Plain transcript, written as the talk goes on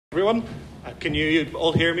Everyone, can you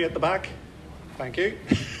all hear me at the back? Thank you.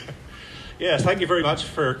 Yes, thank you very much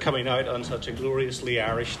for coming out on such a gloriously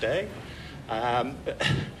Irish day.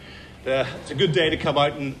 It's a good day to come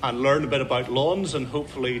out and learn a bit about lawns, and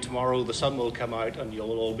hopefully tomorrow the sun will come out and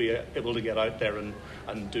you'll all be able to get out there and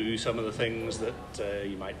do some of the things that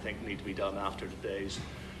you might think need to be done after today's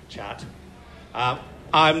chat.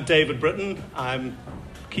 I'm David Britton. I'm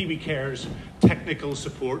Kiwicare's Technical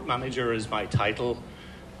Support Manager is my title.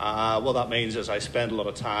 What that means is I spend a lot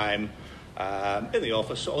of time in the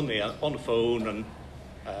office, on the phone, and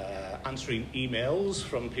answering emails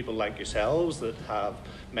from people like yourselves that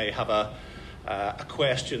may have a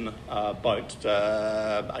question about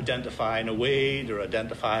identifying a weed or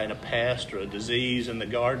identifying a pest or a disease in the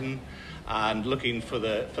garden, and looking for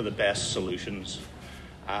the best solutions.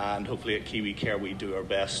 And hopefully at Kiwicare we do our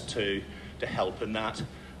best to help in that.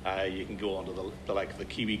 You can go onto the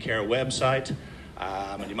Kiwicare website.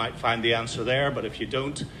 And you might find the answer there, but if you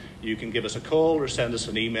don't, you can give us a call or send us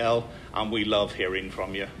an email, and we love hearing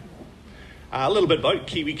from you. A little bit about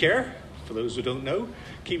Kiwicare, for those who don't know.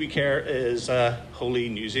 Kiwicare is a wholly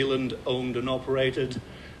New Zealand owned and operated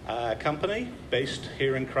company based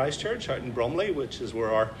here in Christchurch, out in Bromley, which is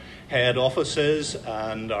where our head office is,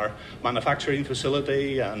 and our manufacturing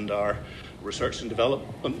facility and our research and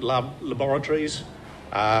development laboratories.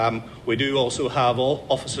 We do also have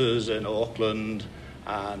offices in Auckland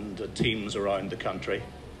and teams around the country.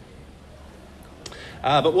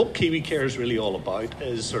 But what Kiwicare is really all about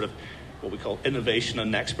is sort of what we call innovation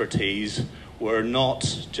and expertise. We're not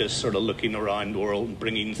just sort of looking around the world and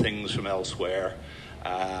bringing things from elsewhere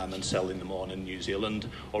and selling them on in New Zealand,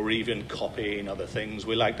 or even copying other things.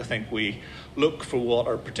 We like to think we look for what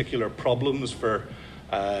are particular problems for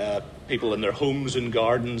people in their homes and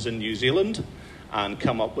gardens in New Zealand, and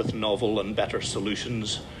come up with novel and better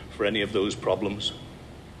solutions for any of those problems.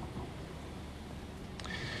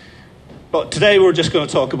 But today we're just going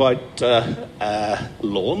to talk about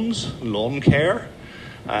lawns, lawn care.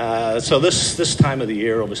 So this time of the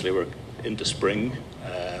year, obviously we're into spring,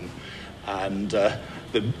 and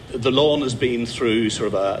the lawn has been through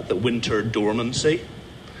sort of the winter dormancy.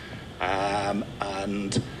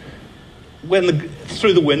 And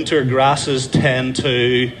through the winter, grasses tend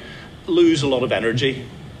to lose a lot of energy.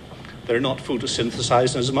 They're not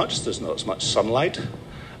photosynthesizing as much. There's not as much sunlight,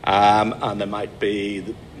 and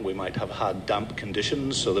we might have had damp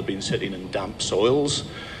conditions, so they've been sitting in damp soils,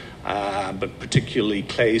 but particularly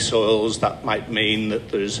clay soils. That might mean that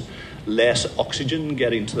there's less oxygen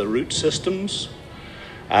getting to the root systems,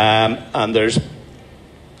 and there's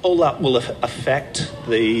all that will affect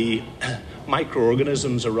the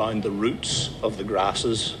microorganisms around the roots of the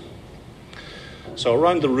grasses. So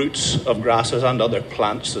around the roots of grasses and other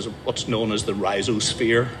plants, there's what's known as the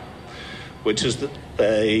rhizosphere, which is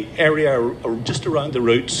the area just around the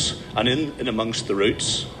roots and in amongst the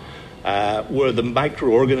roots, where the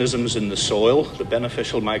microorganisms in the soil, the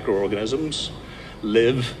beneficial microorganisms,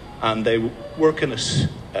 live, and they work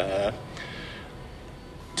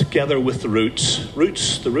together with the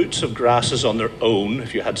roots. The roots of grasses on their own,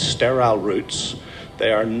 if you had sterile roots,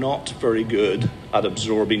 they are not very good at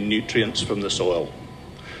absorbing nutrients from the soil.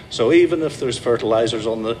 So even if there's fertilizers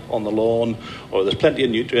on the lawn, or there's plenty of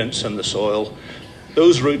nutrients in the soil,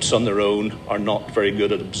 those roots on their own are not very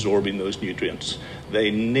good at absorbing those nutrients. They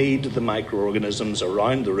need the microorganisms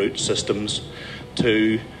around the root systems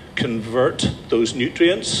to convert those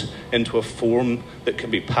nutrients into a form that can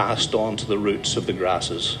be passed on to the roots of the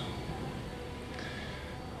grasses.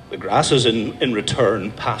 The grasses, in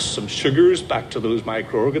return, pass some sugars back to those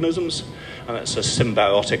microorganisms, and it's a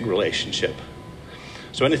symbiotic relationship.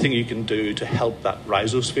 So anything you can do to help that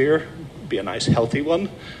rhizosphere be a nice, healthy one,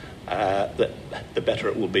 the better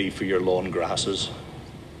it will be for your lawn grasses.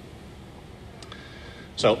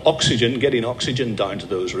 So getting oxygen down to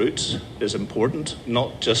those roots is important,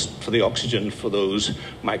 not just for the oxygen for those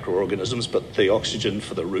microorganisms, but the oxygen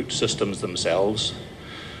for the root systems themselves.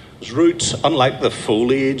 Roots, unlike the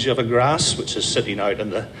foliage of a grass, which is sitting out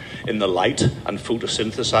in the light and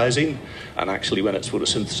photosynthesizing, and actually when it's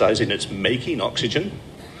photosynthesizing, it's making oxygen.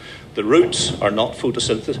 The roots are not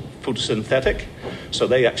photosynthetic, so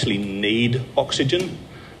they actually need oxygen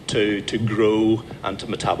to grow and to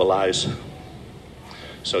metabolize.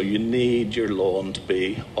 So you need your lawn to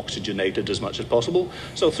be oxygenated as much as possible.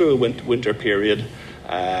 So through a winter period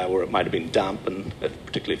where it might have been damp, and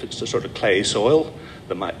particularly if it's a sort of clay soil,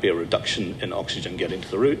 there might be a reduction in oxygen getting to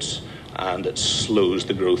the roots, and it slows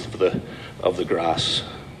the growth of the grass.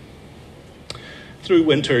 Through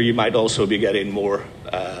winter, you might also be getting more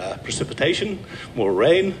precipitation, more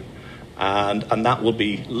rain, and that will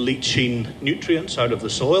be leaching nutrients out of the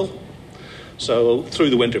soil. So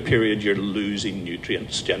through the winter period, you're losing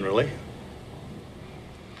nutrients generally.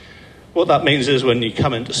 What that means is when you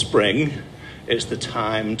come into spring, it's the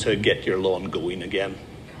time to get your lawn going again.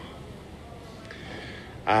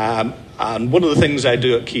 And one of the things I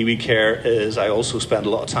do at Kiwicare is I also spend a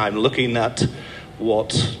lot of time looking at what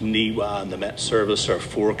NIWA and the Met Service are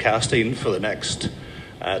forecasting for the next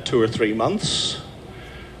 2 or 3 months.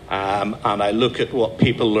 And I look at what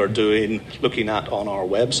people are doing, looking at on our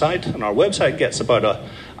website. And our website gets about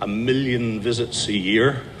a million visits a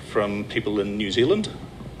year from people in New Zealand.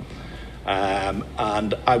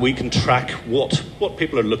 We can track what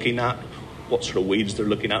people are looking at, what sort of weeds they're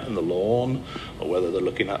looking at in the lawn, or whether they're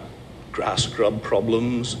looking at grass grub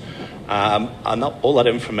problems. All that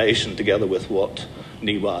information, together with what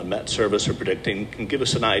NIWA and Met Service are predicting, can give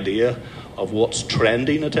us an idea of what's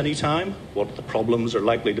trending at any time, what the problems are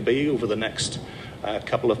likely to be over the next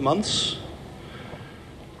couple of months.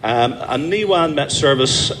 And NIWA and Met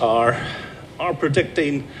Service are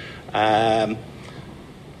predicting for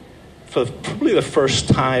probably the first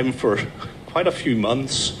time for quite a few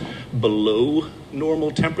months below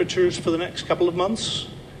normal temperatures for the next couple of months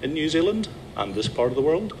in New Zealand and this part of the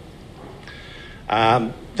world.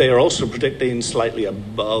 They are also predicting slightly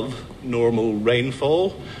above normal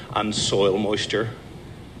rainfall and soil moisture.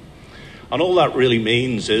 And all that really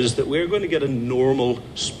means is that we're going to get a normal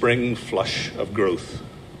spring flush of growth.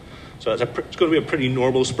 So it's going to be a pretty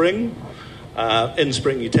normal spring. In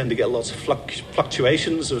spring, you tend to get lots of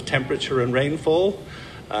fluctuations of temperature and rainfall.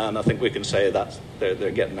 And I think we can say that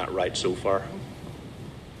they're getting that right so far.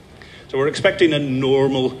 So we're expecting a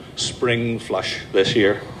normal spring flush this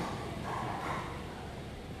year.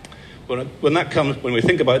 When we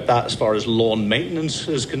think about that as far as lawn maintenance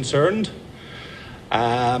is concerned,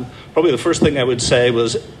 probably the first thing I would say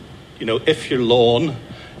was, if your lawn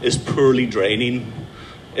is poorly draining,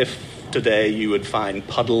 if today you would find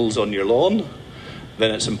puddles on your lawn,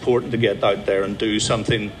 then it's important to get out there and do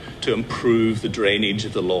something to improve the drainage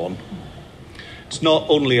of the lawn. It's not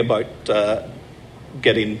only about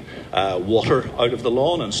getting water out of the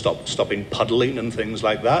lawn and stopping puddling and things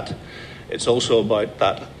like that. It's also about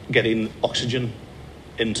that getting oxygen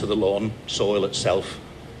into the lawn soil itself.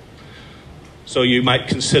 So you might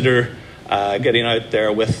consider getting out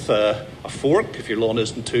there with a fork, if your lawn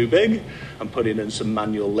isn't too big, and putting in some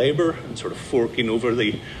manual labor and sort of forking over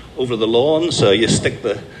the lawn. So you stick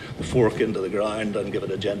the fork into the ground and give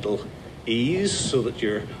it a gentle ease so that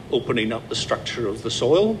you're opening up the structure of the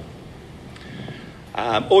soil.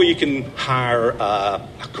 Or you can hire a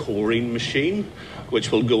coring machine, which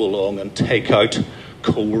will go along and take out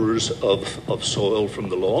cores of soil from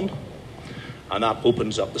the lawn. And that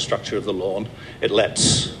opens up the structure of the lawn. It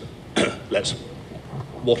lets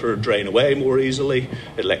water drain away more easily.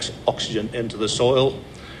 It lets oxygen into the soil,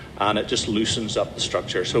 and it just loosens up the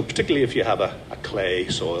structure. So particularly if you have a clay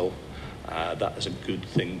soil, that is a good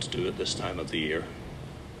thing to do at this time of the year.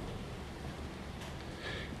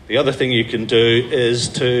 The other thing you can do is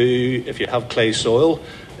to, if you have clay soil,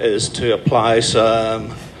 is to apply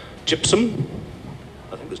some gypsum.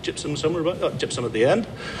 I think there's gypsum somewhere, but gypsum at the end.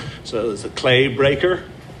 So there's a clay breaker.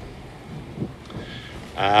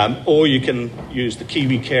 Or you can use the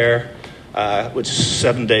Kiwicare, which is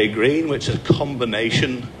 7-day green, which is a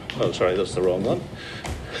combination. Oh, sorry, that's the wrong one.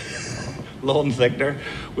 Lawn thickener,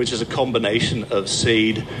 which is a combination of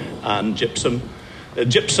seed and gypsum.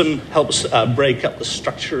 Gypsum helps break up the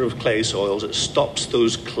structure of clay soils. It stops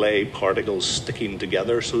those clay particles sticking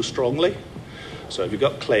together so strongly. So if you've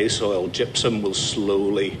got clay soil, gypsum will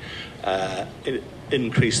slowly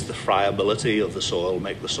increase the friability of the soil,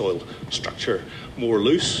 make the soil structure more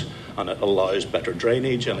loose, and it allows better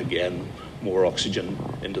drainage and, again, more oxygen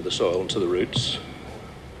into the soil and to the roots.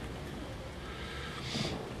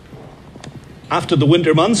 After the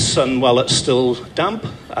winter months, and while it's still damp,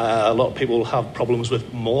 a lot of people have problems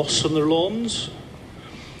with moss on their lawns.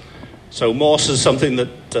 So moss is something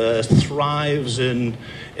that thrives in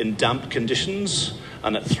damp conditions,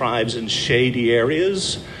 and it thrives in shady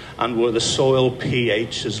areas and where the soil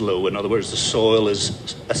pH is low. In other words, the soil is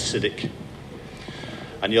acidic.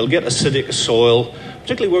 And you'll get acidic soil,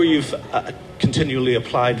 particularly where you've continually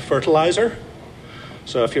applied fertilizer.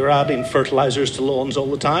 So if you're adding fertilizers to lawns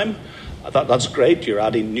all the time, that's great, you're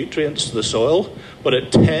adding nutrients to the soil, but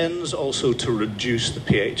it tends also to reduce the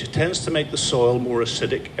pH. It tends to make the soil more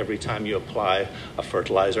acidic every time you apply a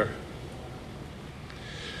fertilizer.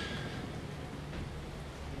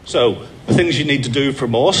 So the things you need to do for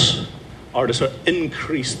moss are to sort of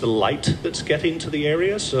increase the light that's getting to the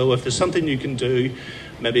area. So if there's something you can do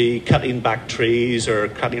maybe cutting back trees or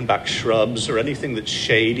cutting back shrubs or anything that's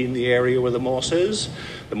shading the area where the moss is.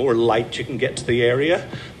 The more light you can get to the area,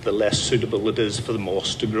 the less suitable it is for the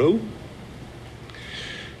moss to grow.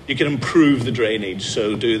 You can improve the drainage,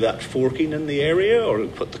 so do that forking in the area, or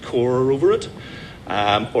put the core over it,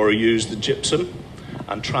 or use the gypsum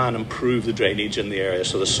and try and improve the drainage in the area.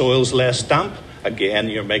 So the soil's less damp. Again,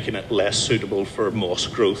 you're making it less suitable for moss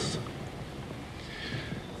growth.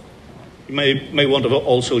 You may want to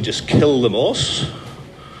also just kill the moss.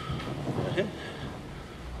 Yep.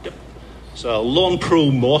 So Lawn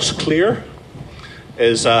Pro Moss Clear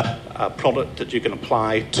is a product that you can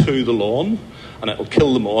apply to the lawn, and it will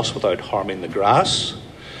kill the moss without harming the grass.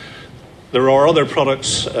 There are other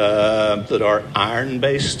products that are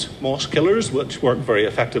iron-based moss killers, which work very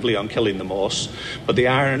effectively on killing the moss. But the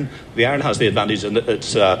iron has the advantage in that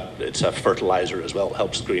it's a fertilizer as well. It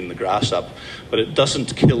helps green the grass up, but it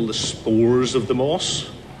doesn't kill the spores of the moss.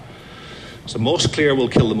 So Moss Clear will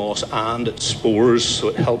kill the moss and its spores, so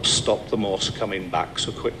it helps stop the moss coming back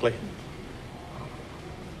so quickly.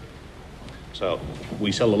 So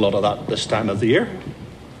we sell a lot of that this time of the year.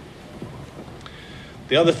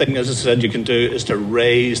 The other thing, as I said, you can do is to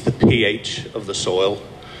raise the pH of the soil.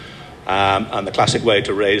 And the classic way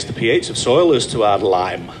to raise the pH of soil is to add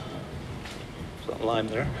lime. Is that lime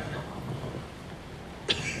there?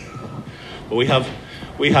 But we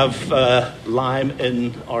have lime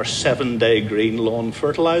in our 7-day green lawn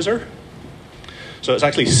fertilizer. So it's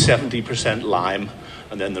actually 70% lime,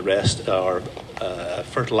 and then the rest are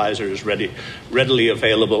fertilizers readily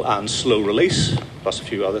available and slow release, plus a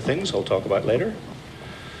few other things I'll talk about later.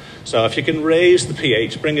 So if you can raise the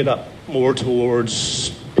pH, bring it up more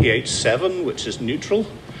towards pH 7, which is neutral,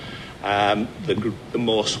 the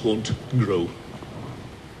moss won't grow.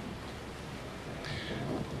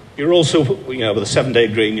 You're also, with a 7-day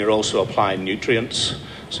green, you're also applying nutrients.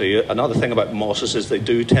 So another thing about mosses is they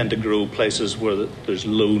do tend to grow places where there's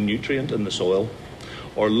low nutrient in the soil,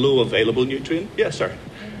 or low available nutrient. Yes, sir.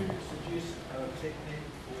 Can you suggest a technique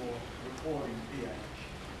for recording pH?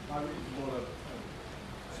 I read a lot of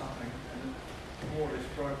something, and it more or less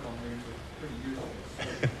broke on me, so it's pretty useless. So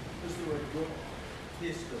is there a good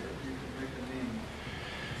tester that you can recommend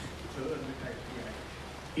to indicate pH?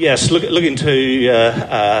 Yes, looking to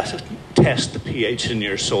test the pH in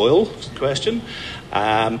your soil is the question.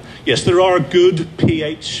 Yes, there are good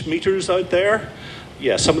pH meters out there.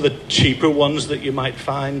 Yeah, some of the cheaper ones that you might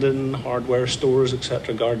find in hardware stores,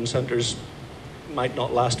 etc., garden centres, might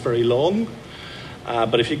not last very long.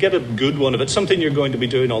 But if you get a good one, if it's something you're going to be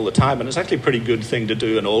doing all the time, and it's actually a pretty good thing to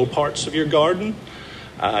do in all parts of your garden,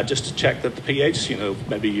 just to check that the pH,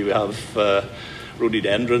 maybe you have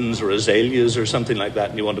rhododendrons or azaleas or something like that,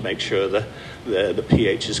 and you want to make sure that the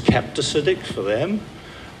pH is kept acidic for them.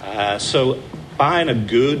 So buying a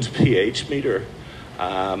good pH meter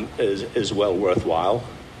is well worthwhile.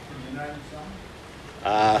 Can you name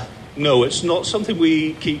some? No, it's not something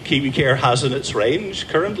Kiwicare has in its range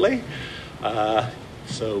currently.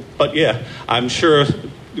 But yeah, I'm sure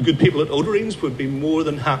the good people at Odorines would be more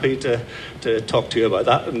than happy to talk to you about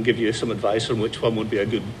that and give you some advice on which one would be a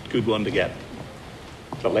good one to get.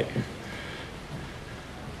 Lovely.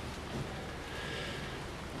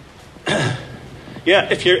 Yeah,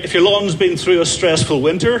 if your lawn's been through a stressful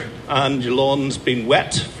winter and your lawn's been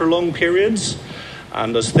wet for long periods,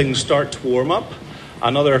 and as things start to warm up,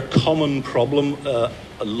 another common problem,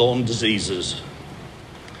 lawn diseases.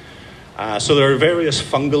 So there are various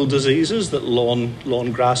fungal diseases that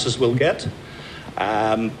lawn grasses will get.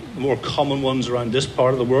 The more common ones around this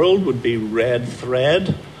part of the world would be red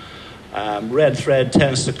thread. Red thread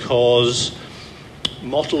tends to cause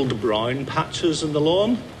mottled brown patches in the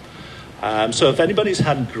lawn. So if anybody's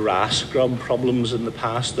had grass grub problems in the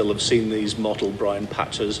past, they'll have seen these mottled brown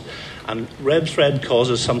patches. And red thread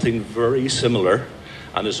causes something very similar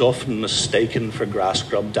and is often mistaken for grass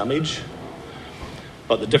grub damage.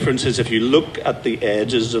 But the difference is if you look at the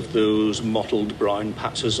edges of those mottled brown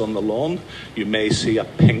patches on the lawn, you may see a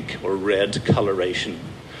pink or red coloration.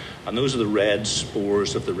 And those are the red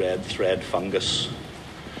spores of the red thread fungus.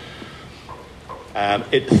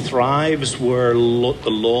 It thrives where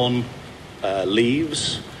the lawn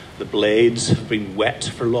leaves, the blades have been wet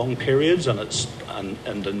for long periods and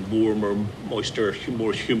in warmer, moisture,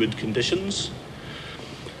 more humid conditions.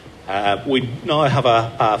 We now have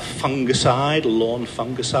a fungicide, a lawn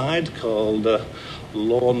fungicide called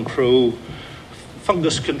Lawn Pro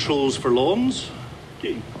Fungus Controls for Lawns.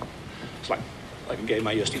 It's like like a game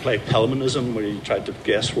I used to play, Pelmanism, where you tried to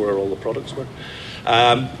guess where all the products were.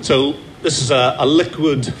 So this is a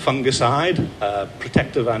liquid fungicide,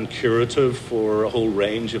 protective and curative for a whole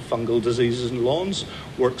range of fungal diseases in lawns.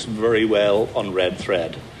 Works very well on red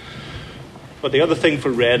thread. But the other thing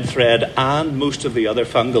for red thread and most of the other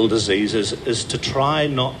fungal diseases is to try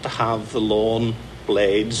not to have the lawn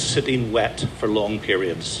blades sitting wet for long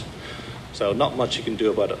periods. So not much you can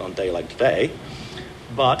do about it on a day like today.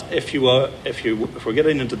 But if we're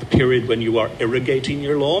getting into the period when you are irrigating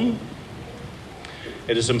your lawn,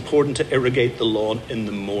 it is important to irrigate the lawn in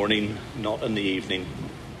the morning, not in the evening.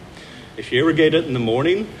 If you irrigate it in the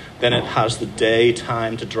morning, then it has the day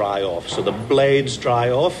time to dry off. So the blades dry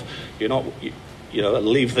off.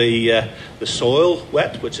 Leave the soil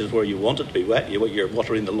wet, which is where you want it to be wet. You're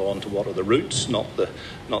watering the lawn to water the roots, not the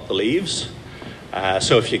leaves.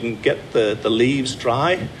 So if you can get the leaves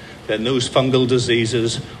dry, then those fungal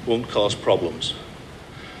diseases won't cause problems.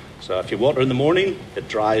 So if you water in the morning, it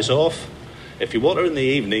dries off. If you water in the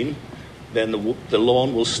evening, then the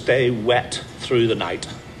lawn will stay wet through the night.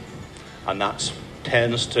 And that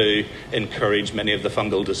tends to encourage many of the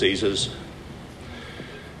fungal diseases.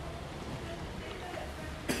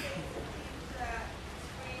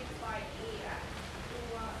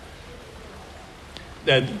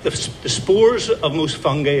 The spores of most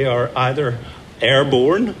fungi are either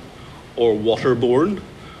airborne or waterborne,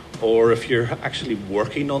 or if you're actually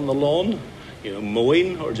working on the lawn,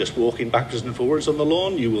 mowing or just walking backwards and forwards on the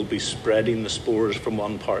lawn, you will be spreading the spores from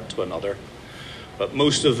one part to another. But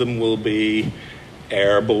most of them will be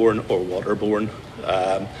airborne or waterborne.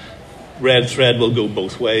 Red thread will go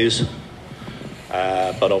both ways.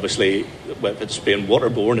 But obviously, if it's being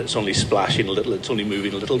waterborne, it's only splashing a little, it's only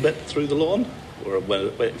moving a little bit through the lawn. Or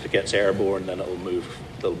if it gets airborne, then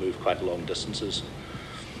they'll move quite long distances.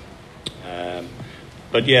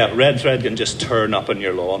 But yeah, red thread can just turn up on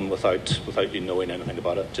your lawn without you knowing anything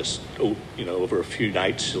about it. Just over a few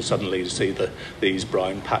nights, you'll suddenly see these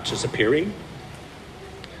brown patches appearing.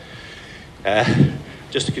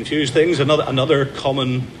 Just to confuse things, another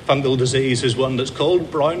common fungal disease is one that's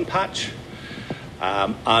called brown patch,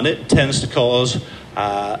 and it tends to cause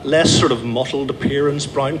less sort of mottled appearance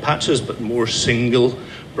brown patches, but more single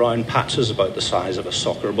brown patches about the size of a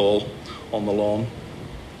soccer ball on the lawn.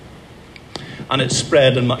 And it's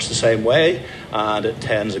spread in much the same way, and it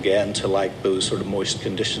tends again to like those sort of moist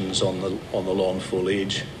conditions on the lawn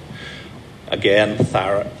foliage. Again,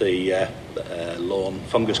 the lawn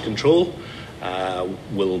fungus control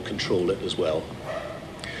will control it as well.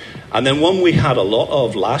 And then one we had a lot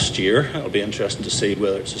of last year, it'll be interesting to see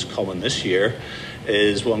whether it's as common this year,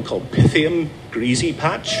 is one called Pythium greasy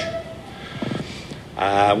patch,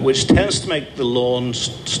 which tends to make the lawn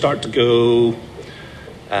start to go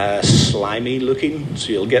slimy looking.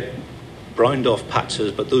 So you'll get browned off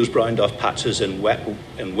patches, but those browned off patches in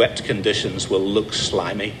wet conditions will look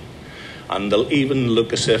slimy. And they'll even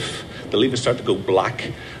look as if, they'll even start to go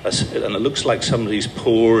black, and it looks like somebody's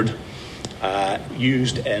poured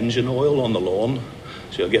used engine oil on the lawn.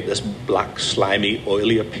 So you'll get this black, slimy,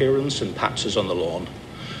 oily appearance in patches on the lawn.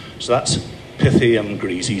 So that's Pythium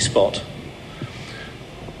greasy spot.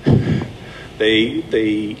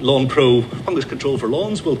 The Lawn Pro fungus control for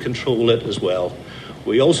lawns will control it as well.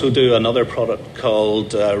 We also do another product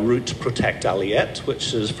called Root Protect Aliette,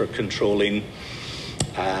 which is for controlling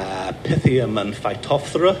Pythium and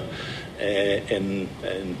Phytophthora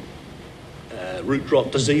in root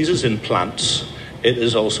rot diseases in plants. It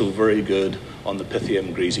is also very good on the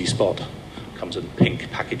Pythium greasy spot. Comes in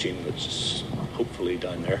pink packaging, which is hopefully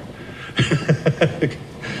down there.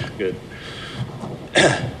 Good.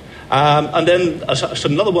 And then so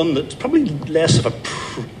another one that's probably less of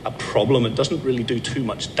a problem. It doesn't really do too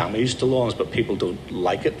much damage to lawns, but people don't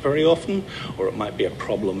like it very often, or it might be a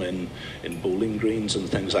problem in bowling greens and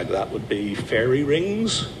things like that, would be fairy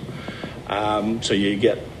rings. So you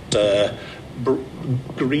get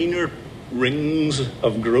greener rings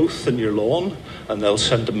of growth in your lawn, and they'll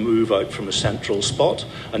tend to move out from a central spot,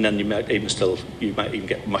 and then you might even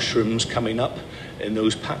get mushrooms coming up in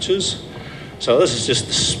those patches. So this is just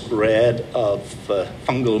the spread of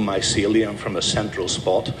fungal mycelium from a central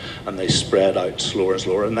spot, and they spread out slower and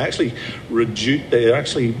slower, and they're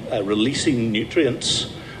actually releasing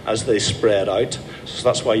nutrients as they spread out. So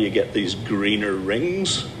that's why you get these greener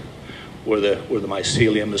rings where the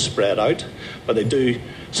mycelium is spread out. But they do,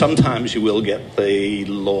 sometimes you will get the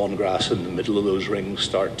lawn grass in the middle of those rings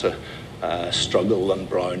start to struggle and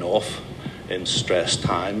brown off in stressed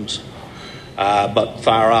times. But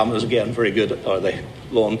Thiram is again very good, or the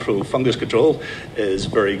Lawn Pro fungus control is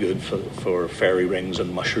very good for fairy rings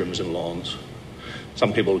and mushrooms in lawns.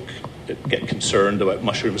 Some people get concerned about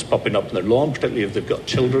mushrooms popping up in their lawn, particularly if they've got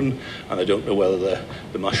children and they don't know whether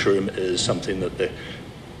the mushroom is something that the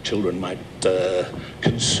children might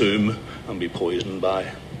consume and be poisoned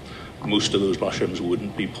by. Most of those mushrooms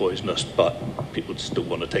wouldn't be poisonous, but people just don't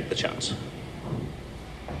want to take the chance.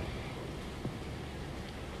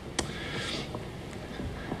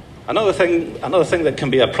 Another thing that can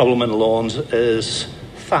be a problem in lawns is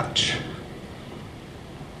thatch.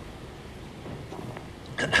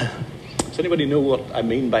 Does anybody know what I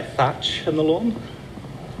mean by thatch in the lawn?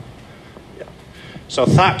 Yeah. So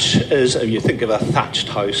thatch is, if you think of a thatched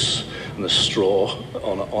house and the straw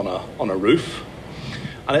on a roof,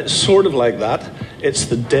 and it's sort of like that. It's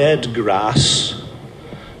the dead grass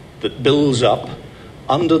that builds up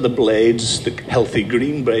under the blades, the healthy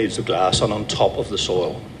green blades of grass, and on top of the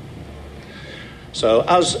soil. So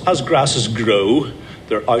as grasses grow,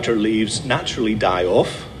 their outer leaves naturally die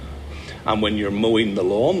off, and when you're mowing the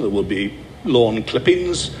lawn, there will be lawn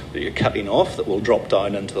clippings that you're cutting off that will drop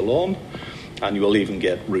down into the lawn, and you will even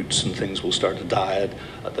get roots and things will start to die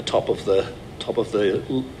at the top of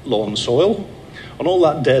the lawn soil. And all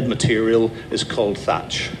that dead material is called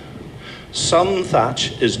thatch. Some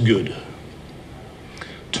thatch is good.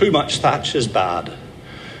 Too much thatch is bad.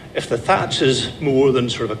 If the thatch is more than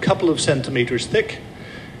sort of a couple of centimetres thick,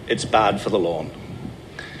 it's bad for the lawn.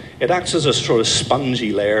 It acts as a sort of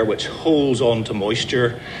spongy layer which holds on to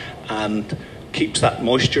moisture and keeps that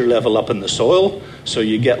moisture level up in the soil, so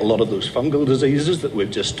you get a lot of those fungal diseases that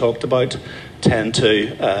we've just talked about tend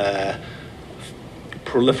to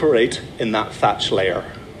proliferate in that thatch layer.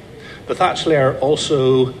 The thatch layer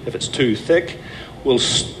also, if it's too thick, will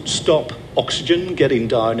stop oxygen getting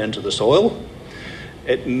down into the soil.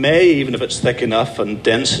 It may, even if it's thick enough and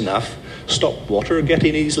dense enough, stop water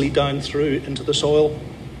getting easily down through into the soil.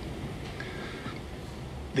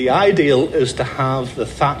 The ideal is to have the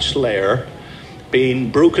thatch layer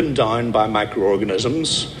being broken down by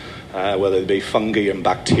microorganisms, whether it be fungi and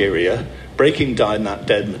bacteria, breaking down that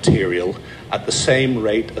dead material at the same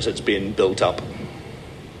rate as it's being built up.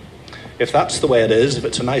 If that's the way it is, if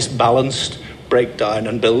it's a nice balanced breakdown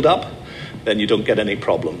and build up, then you don't get any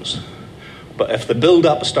problems. But if the build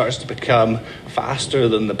up starts to become faster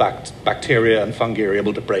than the bacteria and fungi are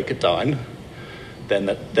able to break it down, then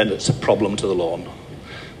it's a problem to the lawn.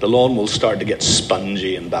 The lawn will start to get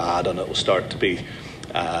spongy and bad, and it will start to be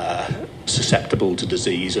susceptible to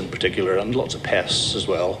disease in particular, and lots of pests as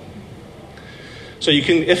well. So you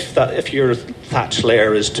can, if your thatch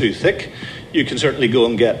layer is too thick, you can certainly go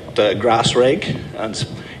and get a grass rake, and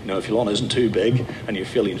if your lawn isn't too big and you're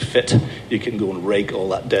feeling fit, you can go and rake all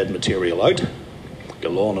that dead material out.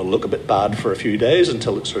 Your lawn will look a bit bad for a few days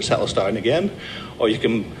until it sort of settles down again, or you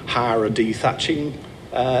can hire a dethatching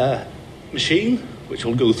machine, which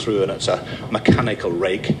will go through, and it's a mechanical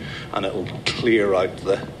rake, and it will clear out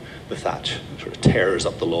the thatch, sort of tears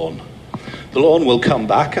up the lawn. The lawn will come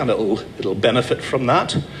back and it'll benefit from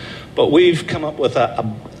that, but we've come up with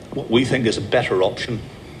what we think is a better option.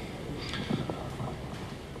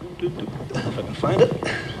 If I can find it.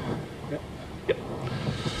 Yep.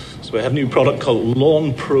 So we have a new product called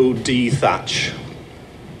Lawn Pro D-Thatch.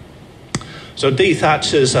 So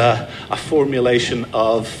D-Thatch is a formulation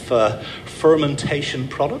of fermentation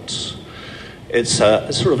products. It's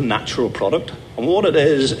a sort of natural product, and what it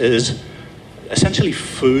is essentially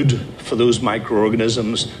food for those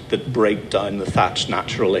microorganisms that break down the thatch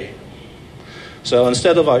naturally. So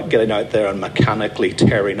instead of getting out there and mechanically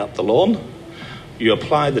tearing up the lawn, you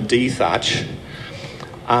apply the D-Thatch,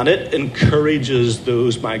 and it encourages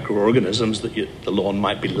those microorganisms that the lawn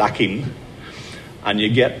might be lacking, and you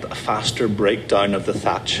get a faster breakdown of the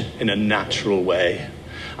thatch in a natural way.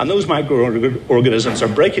 And those microorganisms are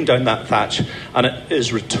breaking down that thatch, and it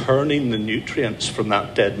is returning the nutrients from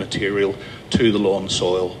that dead material to the lawn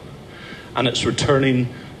soil. And it's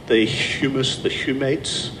returning the humus, the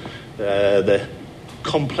humates, the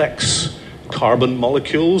complex carbon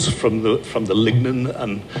molecules from the lignin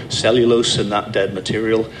and cellulose in that dead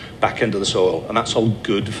material back into the soil. And that's all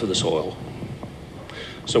good for the soil.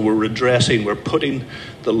 So we're putting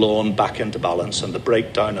the lawn back into balance and the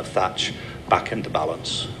breakdown of thatch back into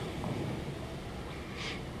balance.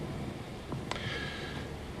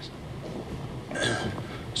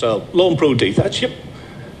 So Lawn Pro D-Thatch, yep.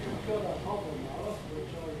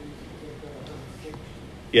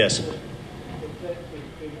 Yes.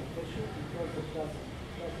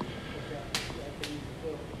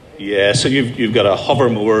 Yeah, so you've got a hover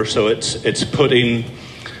mower, so it's putting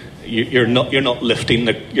you're not lifting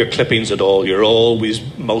your clippings at all. You're always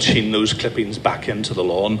mulching those clippings back into the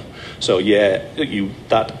lawn. So yeah, adding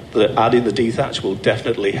the dethatch will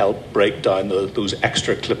definitely help break down those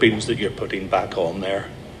extra clippings that you're putting back on there.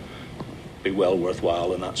 Be well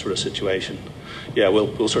worthwhile in that sort of situation. Yeah,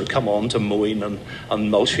 we'll sort of come on to mowing and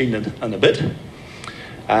mulching in a bit.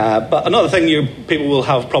 But another thing people will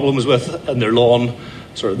have problems with in their lawn,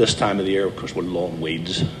 sort of this time of the year, of course, were lawn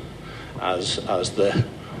weeds. As the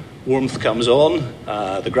warmth comes on,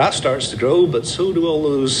 the grass starts to grow, but so do all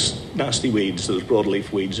those nasty weeds, those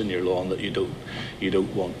broadleaf weeds in your lawn that you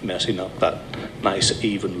don't want messing up that nice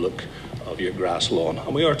even look of your grass lawn.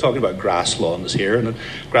 And we are talking about grass lawns here, and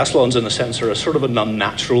grass lawns in a sense are a sort of an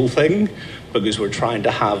unnatural thing because we're trying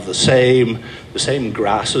to have the same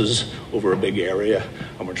grasses over a big area,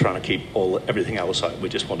 and we're trying to keep everything else out. We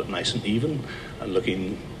just want it nice and even and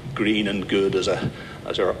looking green and good as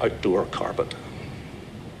our outdoor carpet.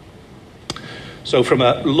 So from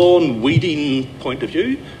a lawn weeding point of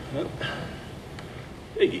view,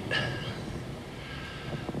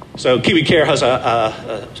 so Kiwicare has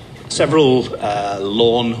several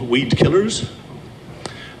lawn weed killers.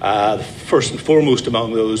 First and foremost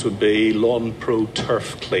among those would be Lawn Pro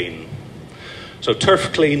Turf Clean. So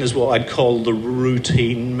Turf Clean is what I'd call the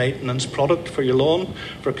routine maintenance product for your lawn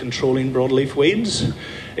for controlling broadleaf weeds.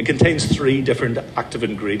 It contains 3 different active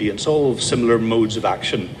ingredients, all of similar modes of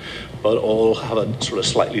action, but all have a sort of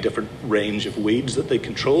slightly different range of weeds that they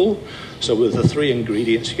control. So with the 3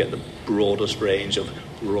 ingredients, you get the broadest range of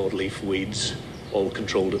broadleaf weeds, all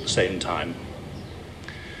controlled at the same time.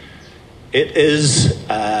 It is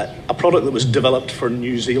a product that was developed for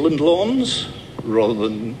New Zealand lawns rather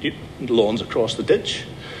than lawns across the ditch.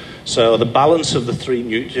 So the balance of the 3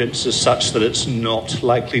 nutrients is such that it's not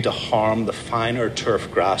likely to harm the finer turf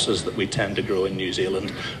grasses that we tend to grow in New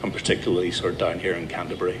Zealand, and particularly sort of down here in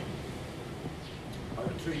Canterbury. A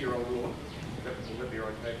 2-year-old lawn, will that be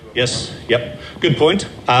okay? Yes, yep, good point.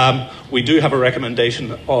 We do have a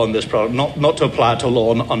recommendation on this product, not to apply to a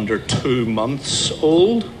lawn under 2 months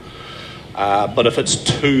old, but if it's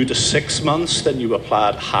 2 to 6 months, then you apply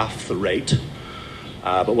at half the rate.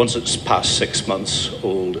 But once it's past 6 months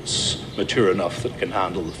old, it's mature enough that it can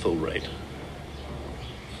handle the full rate.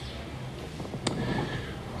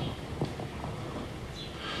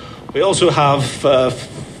 We also have, for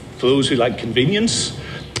those who like convenience,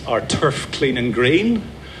 our Turf Clean and Green.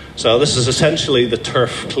 So this is essentially the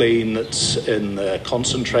Turf Clean that's in the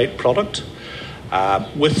concentrate product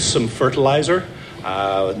with some fertilizer,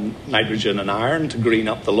 nitrogen and iron to green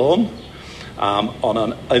up the lawn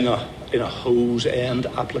in a hose end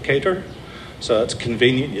applicator. So it's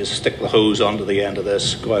convenient. You stick the hose onto the end of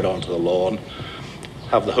this, go out onto the lawn,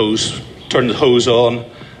 have the hose, turn the hose on,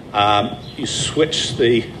 you switch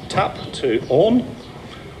the tap to on,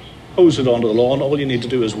 hose it onto the lawn. All you need to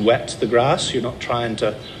do is wet the grass. You're not trying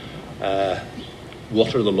to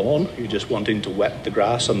water the lawn. You're just wanting to wet the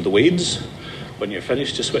grass and the weeds. When you're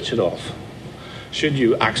finished, you switch it off. Should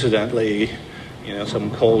you accidentally,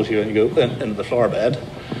 someone calls you and you go into the flower bed,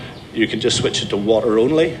 you can just switch it to water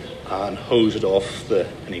only and hose it off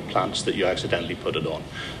any plants that you accidentally put it on.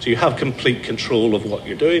 So you have complete control of what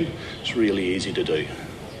you're doing. It's really easy to do.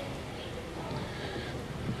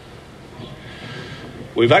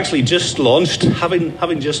 We've actually just launched,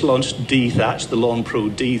 having just launched Dethatch, the Lawn Pro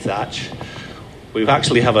Dethatch, we've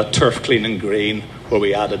actually have a Turf Clean and Green where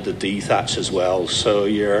we added the Dethatch as well. So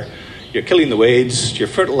you're killing the weeds, you're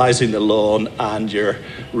fertilizing the lawn, and you're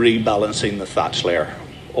rebalancing the thatch layer,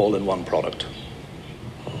 all in one product.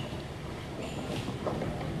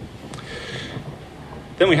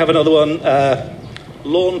 Then we have another one,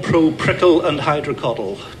 Lawn Pro Prickle and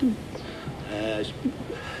Hydrocotyl.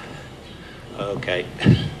 Okay,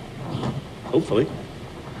 hopefully.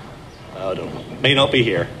 I don't know, may not be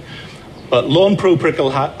here. But Lawn Pro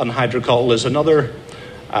Prickle and Hydrocotyl is another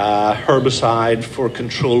herbicide for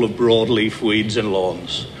control of broadleaf weeds in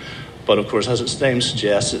lawns. But of course, as its name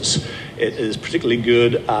suggests, it is particularly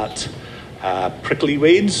good at prickly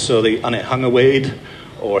weeds, so the anehunga weed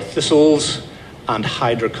or thistles and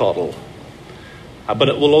hydrocotyl. But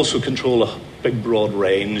it will also control a big broad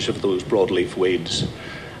range of those broadleaf weeds.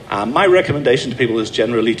 My recommendation to people is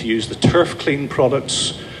generally to use the Turf Clean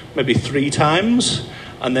products maybe 3 times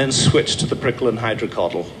and then switch to the prickle and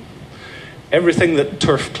hydrocotyl. Everything that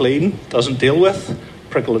Turf Clean doesn't deal with,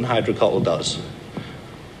 prickle and hydrocotyl does.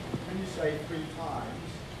 When you say 3 times,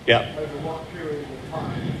 yeah. over what period of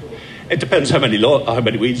time? It depends how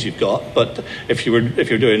many weeds you've got, but if you're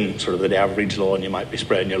doing sort of the average lawn, you might be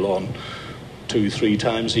spraying your lawn 2-3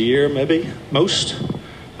 times a year, maybe most.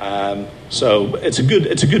 So it's a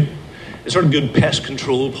good it's sort of good pest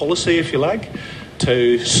control policy, if you like,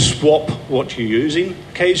 to swap what you're using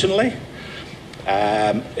occasionally.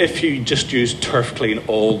 If you just use turf clean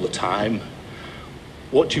all the time,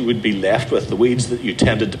 what you would be left with, the weeds that you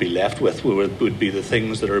tended to be left with, would be the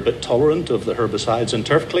things that are a bit tolerant of the herbicides in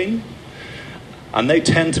turf clean. And they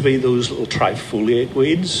tend to be those little trifoliate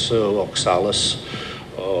weeds, so oxalis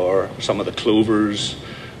or some of the clovers.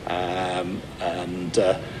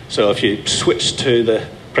 So if you switch to the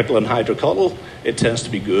prickle and hydrocotyle, it tends to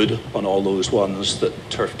be good on all those ones that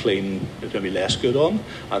turf clean is going to be less good on,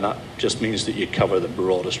 and that just means that you cover the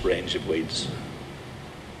broadest range of weeds.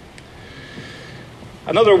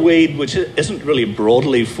 Another weed which isn't really a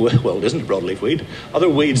broadleaf, well, it isn't a broadleaf weed. Other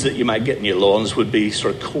weeds that you might get in your lawns would be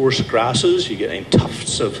sort of coarse grasses. You get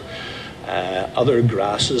tufts of other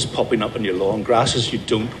grasses popping up in your lawn, grasses you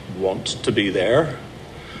don't want to be there.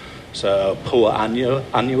 So Poa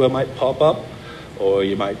annua might pop up, or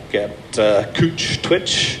you might get couch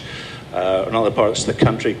twitch, in other parts of the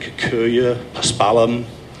country, kikuyu, paspalum,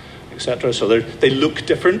 etc. So they look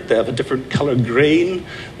different, they have a different colour green,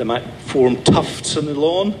 they might form tufts in the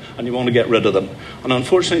lawn, and you want to get rid of them. And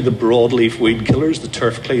unfortunately, the broadleaf weed killers, the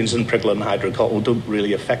turf cleans and prickle and hydrocotyle, don't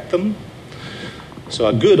really affect them. So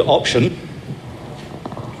a good option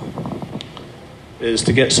is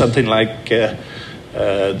to get something like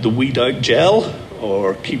the Weed Out gel,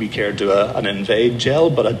 or Kiwicare do an Invade gel,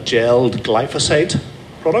 but a gelled glyphosate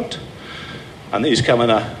product. And these come in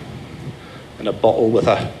a bottle with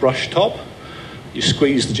a brush top. You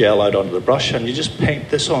squeeze the gel out onto the brush and you just paint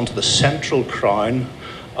this onto the central crown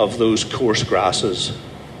of those coarse grasses.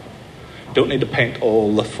 Don't need to paint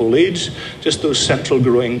all the foliage, just those central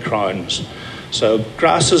growing crowns. So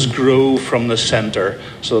grasses grow from the centre,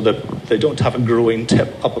 so that they don't have a growing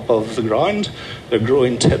tip up above the ground. Their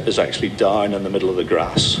growing tip is actually down in the middle of the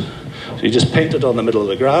grass. So you just paint it on the middle of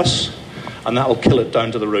the grass, and that'll kill it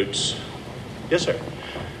down to the roots. Yes, sir? How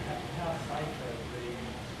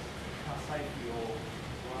safe your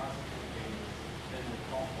grass in the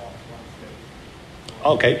compost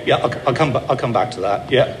once Okay, yeah, I'll come back to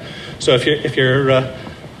that. Yeah, so if you're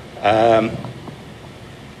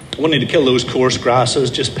wanting to kill those coarse grasses,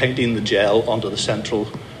 just painting the gel onto the central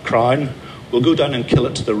crown will go down and kill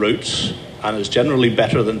it to the roots, and is generally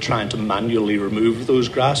better than trying to manually remove those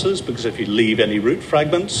grasses, because if you leave any root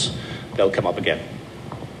fragments, they'll come up again.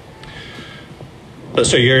 But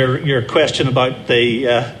so your question about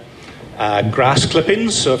the grass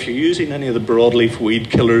clippings, so if you're using any of the broadleaf weed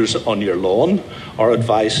killers on your lawn, our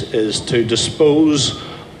advice is to dispose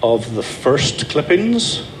of the first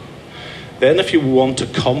clippings. Then if you want to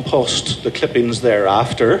compost the clippings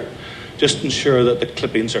thereafter, just ensure that the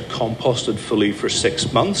clippings are composted fully for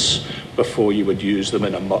 6 months before you would use them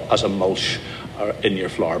as a mulch in your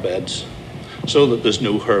flower beds, so that there's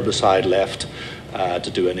no herbicide left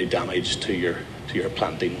to do any damage to your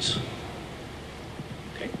plantings.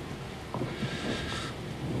 Okay.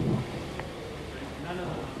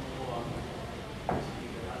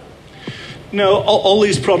 No, all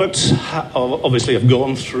these products obviously have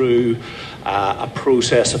gone through a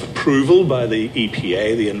process of approval by the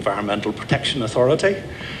EPA, the Environmental Protection Authority,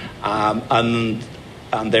 and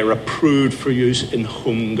they're approved for use in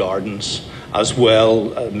home gardens as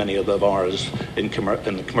well. Many of them are in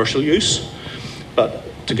the commercial use, but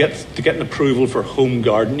to get an approval for home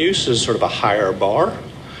garden use is sort of a higher bar.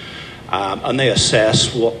 And they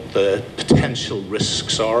assess what the potential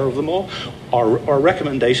risks are of them all. Our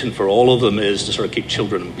recommendation for all of them is to sort of keep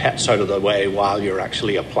children and pets out of the way while you're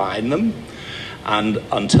actually applying them, and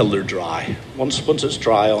until they're dry. Once it's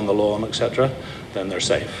dry on the lawn, etc., then they're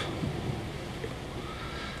safe.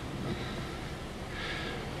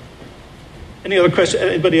 Any other questions?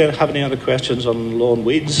 Anybody have any other questions on lawn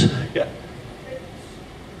weeds? Yeah.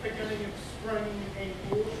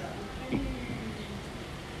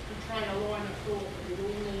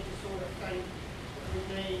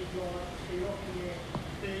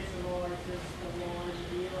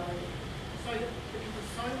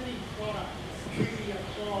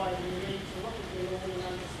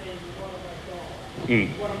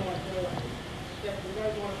 What am I doing? That we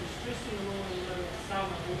don't want to be stressing the lawn in the middle of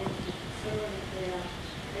summer. We want to be considering it down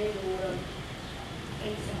and autumn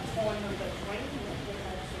and some time in between.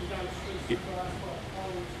 So we don't stress the grass by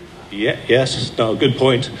pollen too much. Yeah, yes, no, good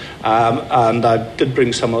point. And I did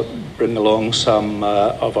bring along some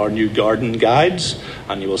of our new garden guides,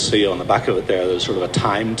 and you will see on the back of it there's sort of a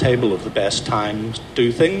timetable of the best times to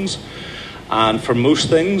do things. And for most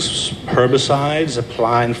things, herbicides,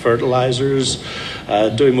 applying fertilizers,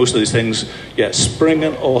 doing most of these things, spring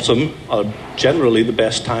and autumn are generally the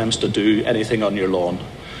best times to do anything on your lawn.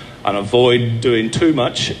 and avoid doing too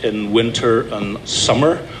much in winter and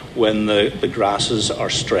summer when the grasses are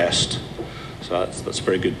stressed. So that's a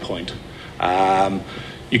very good point.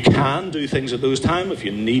 You can do things at those times if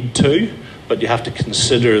you need to, but you have to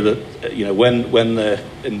consider that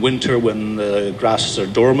in winter when the grasses are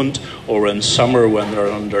dormant, or in summer when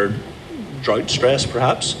they're under drought stress,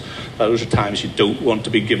 perhaps, those are times you don't want to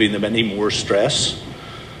be giving them any more stress.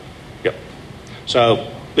 Yep.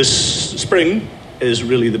 So this spring is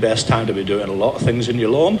really the best time to be doing a lot of things in your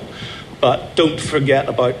lawn, but don't forget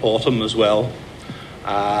about autumn as well.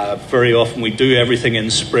 Very often we do everything in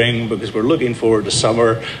spring because we're looking forward to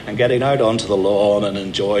summer and getting out onto the lawn and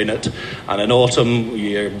enjoying it. And in autumn,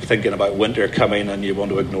 you're thinking about winter coming and you want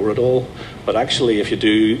to ignore it all. But actually, if you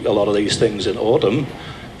do a lot of these things in autumn,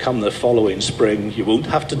 come the following spring, you won't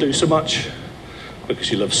have to do so much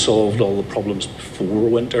because you'll have solved all the problems before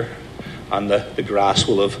winter, and the grass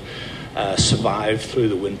will have survived through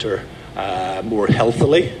the winter more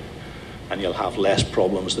healthily, and you'll have less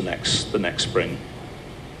problems the next spring.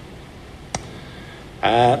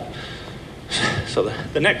 So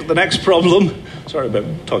the next problem, sorry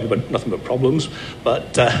about talking about nothing but problems,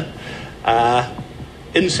 but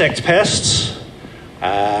insect pests.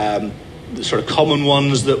 The sort of common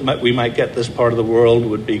ones that we might get this part of the world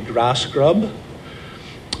would be grass grub.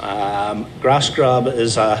 Grass grub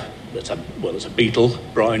is a beetle,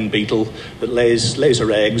 brown beetle, that lays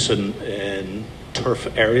her eggs in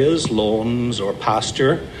turf areas, lawns or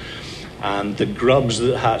pasture, and the grubs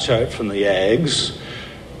that hatch out from the eggs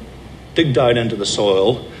dig down into the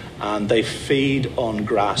soil and they feed on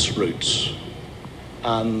grass roots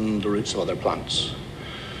and the roots of other plants.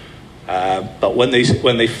 But when they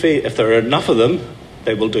feed, if there are enough of them,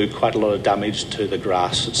 they will do quite a lot of damage to the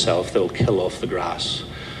grass itself. They'll kill off the grass.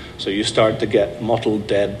 So you start to get mottled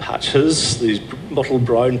dead patches, these mottled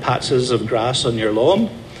brown patches of grass on your lawn.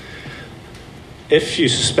 If you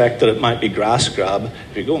suspect that it might be grass grub,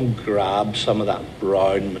 if you go and grab some of that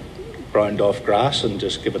browned off grass and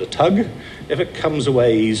just give it a tug, if it comes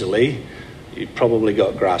away easily, you've probably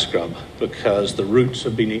got grass grub because the roots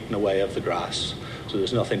have been eaten away of the grass. So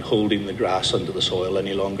there's nothing holding the grass under the soil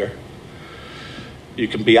any longer. You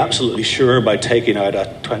can be absolutely sure by taking out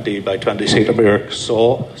a 20 by 20 centimetre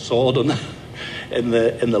sod in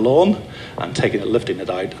the lawn and lifting it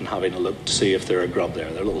out and having a look to see if there are grub there.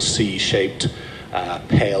 They're little C-shaped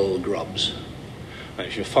pale grubs. And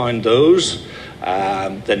if you find those,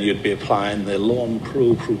 then you'd be applying the Lawn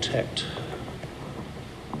Pro Protect,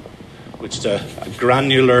 which is a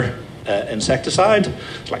granular insecticide.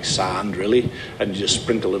 It's like sand, really, and you just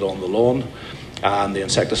sprinkle it on the lawn, and the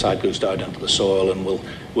insecticide goes down into the soil and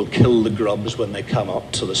will kill the grubs when they come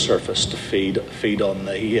up to the surface to feed on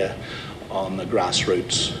the grass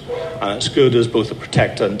roots. And it's good as both a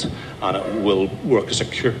protectant and it will work as a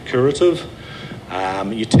curative.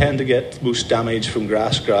 You tend to get most damage from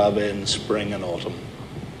grass grub in spring and autumn.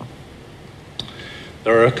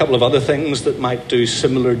 There are a couple of other things that might do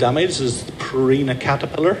similar damage, as the Purina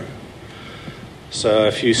caterpillar. So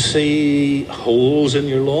if you see holes in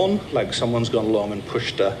your lawn, like someone's gone along and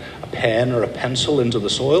pushed a pen or a pencil into the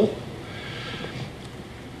soil,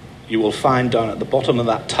 you will find down at the bottom of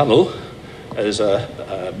that tunnel is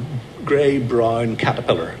a grey-brown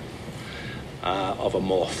caterpillar of a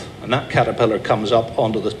moth. And that caterpillar comes up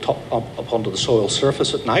onto the soil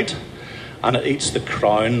surface at night, and it eats the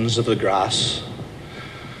crowns of the grass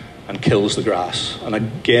and kills the grass. And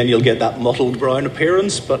again, you'll get that mottled brown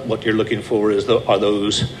appearance, but what you're looking for are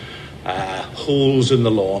those holes in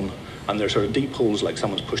the lawn, and they're sort of deep holes like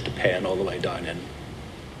someone's pushed a pen all the way down in.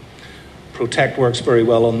 Protect works very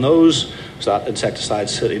well on those, so that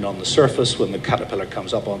insecticide's sitting on the surface. When the caterpillar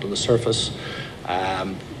comes up onto the surface,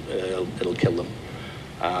 it'll kill them.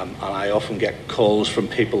 And I often get calls from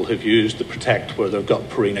people who've used the Protect where they've got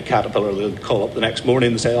Purina caterpillar. They'll call up the next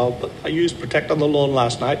morning and say, "Oh, but I used Protect on the lawn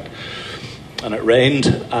last night and it rained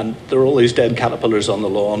and there are all these dead caterpillars on the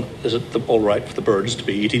lawn. Is it all right for the birds to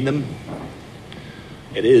be eating them?"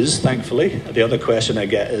 It is, thankfully. The other question I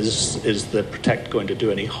get is the Protect going to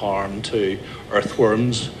do any harm to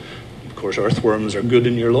earthworms? Of course, earthworms are good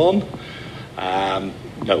in your lawn.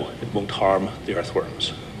 No, it won't harm the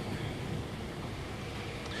earthworms.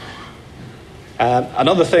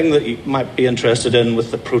 Another thing that you might be interested in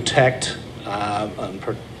with the Protect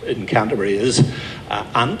in Canterbury is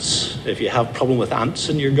ants. If you have a problem with ants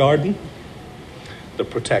in your garden, the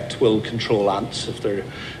Protect will control ants if they're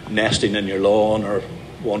nesting in your lawn or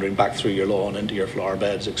wandering back through your lawn into your flower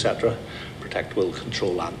beds, etc. Protect will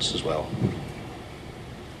control ants as well.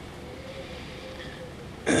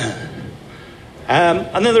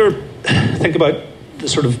 And then think about the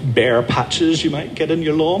sort of bare patches you might get in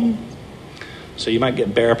your lawn. So you might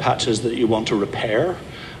get bare patches that you want to repair,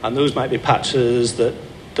 and those might be patches that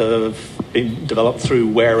have been developed through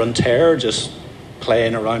wear and tear, just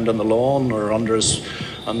playing around on the lawn or under a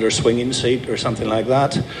swinging seat or something like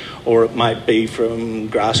that. Or it might be from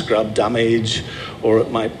grass grub damage, or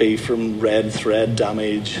it might be from red thread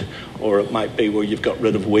damage, or it might be where you've got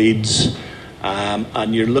rid of weeds,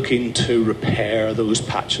 and you're looking to repair those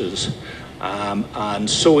patches. And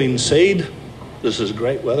sowing seed, this is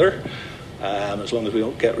great weather, as long as we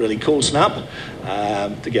don't get really cold snap,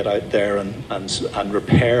 to get out there and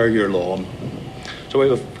repair your lawn. So we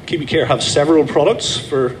have Kiwicare have several products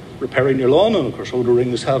for repairing your lawn, and of course Odor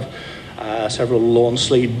Rings have several lawn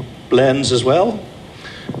seed blends as well.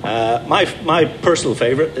 My personal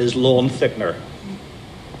favourite is lawn thickener.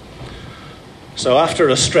 So after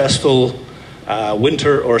a stressful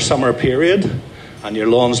winter or summer period, and your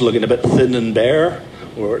lawn's looking a bit thin and bare,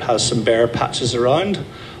 or it has some bare patches around,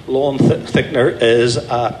 lawn thickener is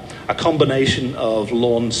a combination of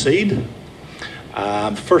lawn seed,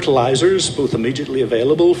 fertilizers, both immediately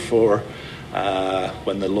available for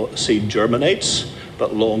when the seed germinates,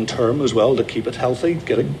 but long term as well to keep it healthy,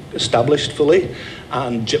 get it established fully,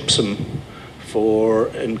 and gypsum for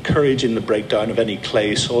encouraging the breakdown of any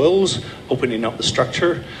clay soils, opening up the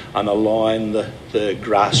structure and allowing the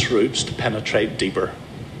grass roots to penetrate deeper.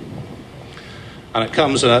 And it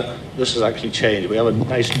comes in this has actually changed. We have a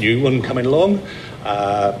nice new one coming along,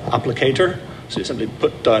 applicator. So you simply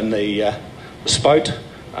put down the spout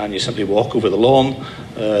and you simply walk over the lawn.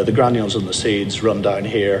 The granules and the seeds run down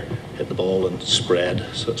here, hit the ball and spread.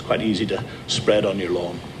 So it's quite easy to spread on your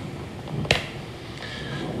lawn.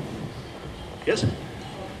 Yes?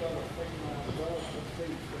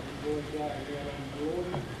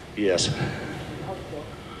 Yes.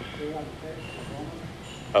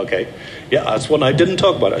 Okay. Yeah, that's one I didn't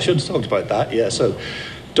talk about. I should have talked about that. Yeah, so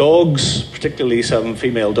dogs, particularly some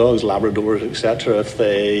female dogs, Labradors, etc., if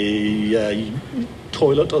they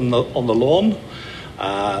toilet on the lawn,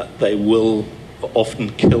 they will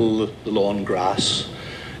often kill the lawn grass.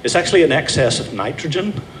 It's actually an excess of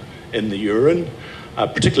nitrogen in the urine,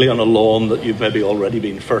 particularly on a lawn that you've maybe already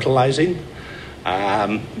been fertilizing.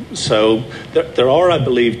 So there are, I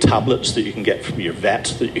believe, tablets that you can get from your vet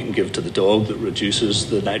that you can give to the dog that reduces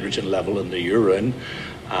the nitrogen level in the urine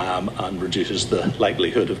and reduces the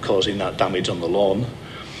likelihood of causing that damage on the lawn.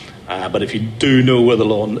 But if you do know where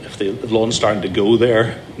if the lawn's starting to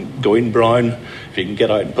going brown, if you can get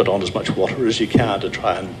out and put on as much water as you can to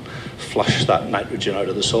try and flush that nitrogen out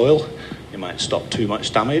of the soil, you might stop too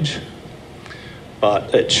much damage.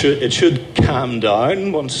 But it should calm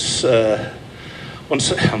down once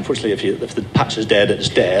unfortunately, if the patch is dead, it's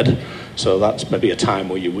dead. So that's maybe a time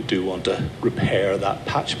where you do want to repair that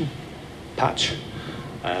patch.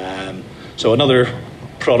 So another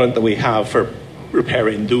product that we have for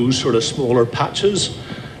repairing those sort of smaller patches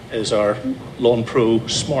is our Lawn Pro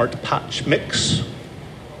Smart Patch Mix,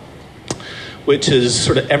 which is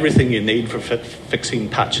sort of everything you need for fixing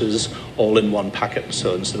patches all in one packet.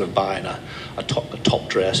 So instead of buying a top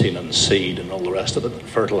dressing and seed and all the rest of it,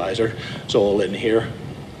 fertilizer, it's all in here.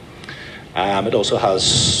 It also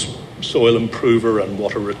has soil improver and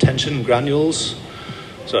water retention granules.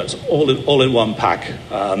 So it's all in one pack.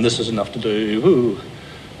 This is enough to do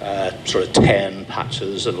sort of 10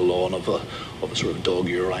 patches in a lawn of a sort of dog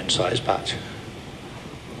urine size patch.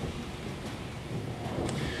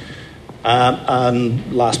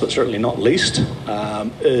 And last but certainly not least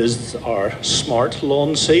is our Smart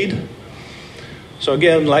Lawn Seed. So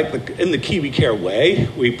again, like in the Kiwicare way,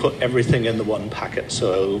 we put everything in the one packet.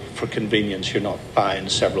 So for convenience, you're not buying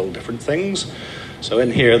several different things. So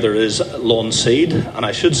in here there is lawn seed, and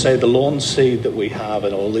I should say the lawn seed that we have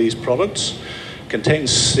in all these products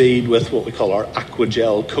contains seed with what we call our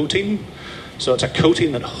aquagel coating. So it's a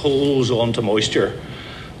coating that holds on to moisture.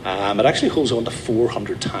 It actually holds on to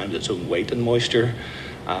 400 times its own weight in moisture.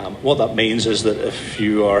 What that means is that if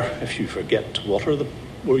you forget to water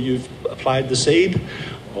where you've applied the seed,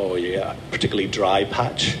 or you get a particularly dry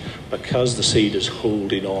patch, because the seed is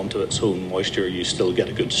holding on to its own moisture, you still get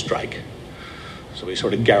a good strike. So we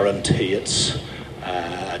sort of guarantee its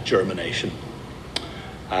germination.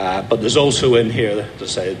 But there's also in here to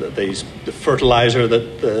say that the fertilizer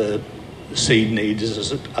that the seed needs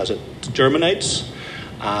as it germinates,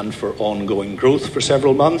 and for ongoing growth for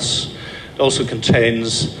several months. It also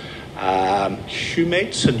contains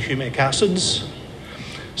humates and humic acids.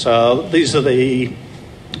 So these are you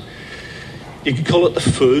could call it the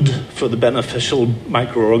food for the beneficial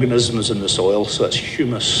microorganisms in the soil. So it's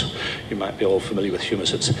humus. You might be all familiar with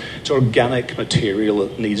humus. It's organic material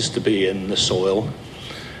that needs to be in the soil.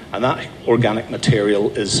 And that organic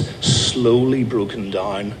material is slowly broken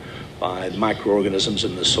down by the microorganisms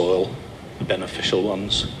in the soil, the beneficial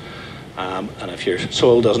ones. And if your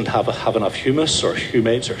soil doesn't have enough humus or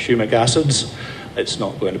humates or humic acids, it's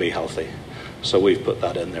not going to be healthy. So we've put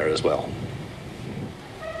that in there as well.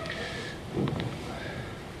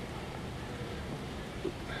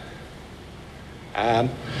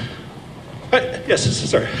 Yes,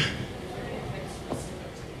 sorry.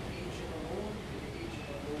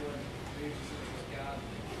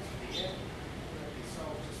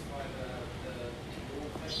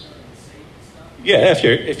 Yeah,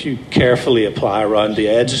 if you carefully apply around the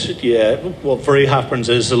edge, yeah, what very happens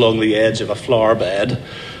is along the edge of a flower bed,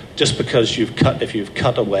 just because if you've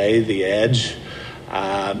cut away the edge,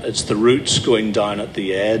 it's the roots going down at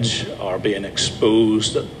the edge are being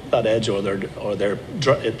exposed at that edge, or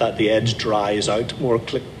that the edge dries out more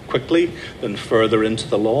quickly than further into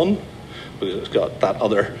the lawn, because it's got that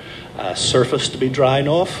other surface to be drying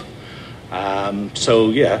off. So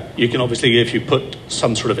yeah, you can obviously, if you put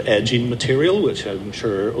some sort of edging material, which I'm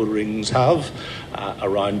sure O-rings have,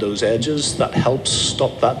 around those edges, that helps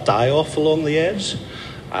stop that die-off along the edge.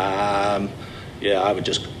 Yeah, I would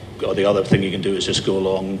just, or the other thing you can do is just go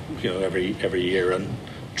along, every year and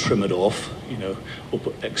trim it off,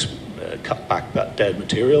 cut back that dead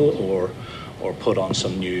material, or put on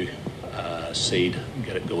some new seed and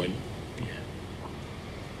get it going.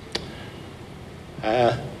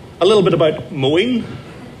 Yeah. A little bit about mowing.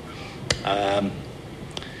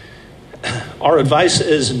 Our advice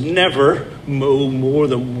is never mow more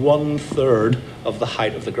than 1/3 of the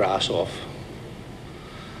height of the grass off.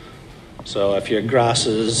 So if your grass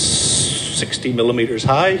is 60 millimeters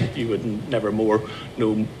high, you would never mow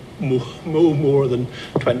more than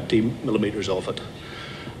 20 millimeters off it.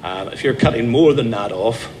 If you're cutting more than that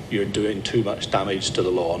off, you're doing too much damage to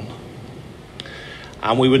the lawn.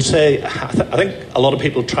 And we would say, I think a lot of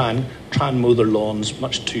people try and mow their lawns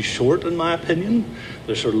much too short, in my opinion.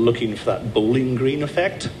 They're sort of looking for that bowling green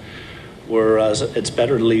effect, whereas it's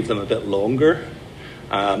better to leave them a bit longer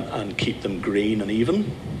and keep them green and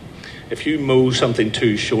even. If you mow something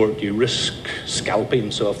too short, you risk scalping.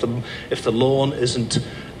 So if the lawn isn't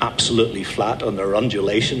absolutely flat and there are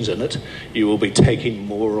undulations in it, you will be taking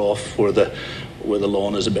more off where the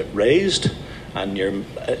lawn is a bit raised, and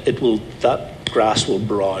that grass will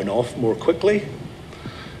brown off more quickly,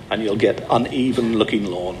 and you'll get uneven looking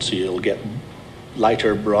lawns. So you'll get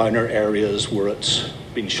lighter, browner areas where it's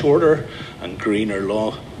been shorter and greener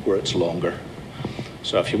where it's longer.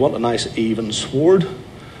 So if you want a nice even sward,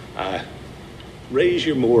 raise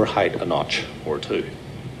your mower height a notch or two.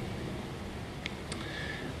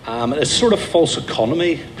 It's sort of false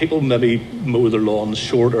economy. People maybe mow their lawns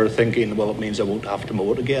shorter thinking, well, it means I won't have to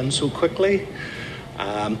mow it again so quickly.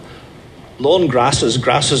 Lawn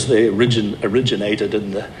grasses they originated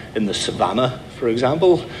in the savannah, for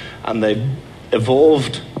example, and they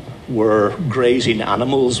evolved where grazing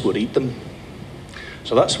animals would eat them.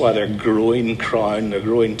 So that's why their growing crown, their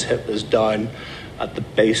growing tip is down at the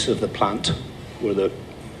base of the plant, where the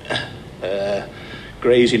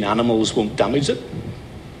grazing animals won't damage it.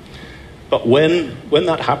 But when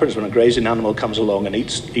that happens, when a grazing animal comes along and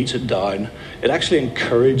eats it down, it actually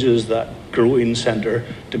encourages that growing centre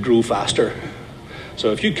to grow faster.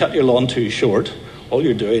 So if you cut your lawn too short, all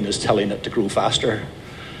you're doing is telling it to grow faster.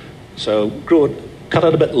 So cut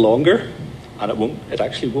it a bit longer, and it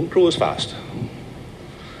actually won't grow as fast.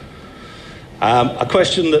 A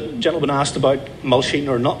question that the gentleman asked about mulching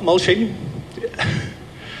or not mulching.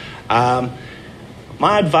 My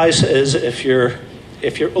advice is if you're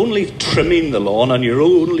only trimming the lawn and you're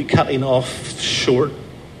only cutting off short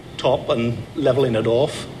top and leveling it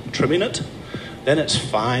off, trimming it, then it's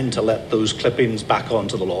fine to let those clippings back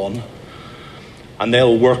onto the lawn, and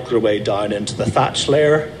they'll work their way down into the thatch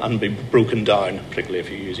layer and be broken down, particularly if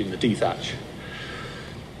you're using the dethatch.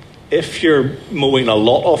 If you're mowing a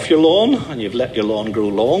lot off your lawn and you've let your lawn grow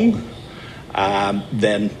long,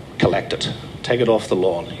 then collect it. Take it off the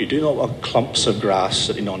lawn. You do not want clumps of grass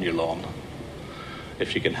sitting on your lawn,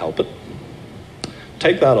 if you can help it.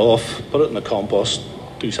 Take that off, put it in the compost,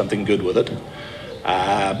 do something good with it.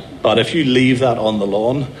 But if you leave that on the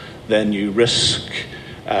lawn, then you risk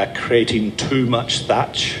creating too much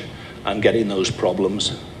thatch and getting those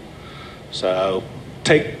problems. So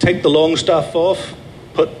take the long stuff off,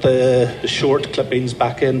 put the short clippings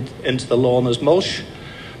back into the lawn as mulch,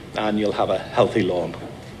 and you'll have a healthy lawn.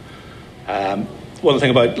 One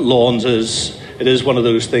thing about lawns is it is one of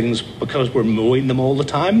those things, because we're mowing them all the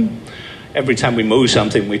time, every time we mow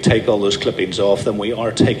something, we take all those clippings off, then we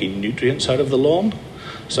are taking nutrients out of the lawn.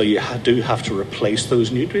 So you do have to replace those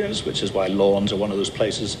nutrients, which is why lawns are one of those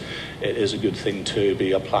places it is a good thing to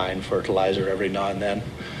be applying fertilizer every now and then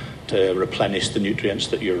to replenish the nutrients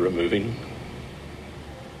that you're removing.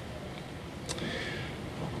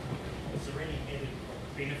 Is there any added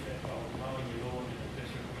benefit of mowing your lawn in a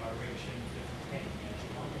different direction,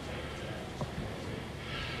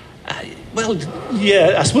 Well,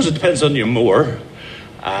 yeah, I suppose it depends on your mower,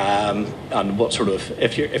 and what sort of,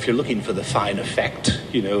 if you're looking for the fine effect,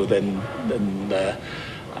 you know, then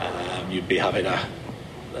you'd be having a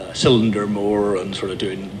cylinder mower and sort of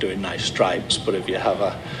doing nice stripes. But if you have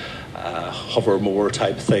a hover mower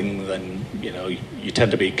type thing, then you know you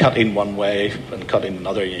tend to be cutting one way and cutting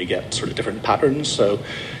another, and you get sort of different patterns. So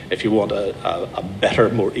if you want a better,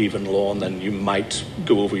 more even lawn, then you might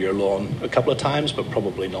go over your lawn a couple of times, but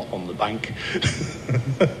probably not on the bank.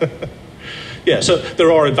 Yeah, so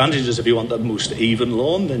there are advantages. If you want the most even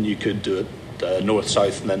lawn, then you could do it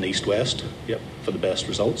north-south and then east-west, yep, for the best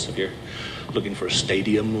results if you're looking for a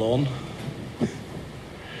stadium lawn.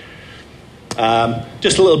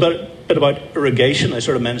 Just a little bit about irrigation. I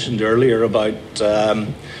sort of mentioned earlier about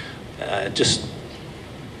just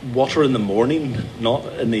water in the morning, not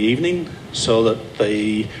in the evening, so that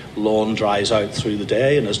the lawn dries out through the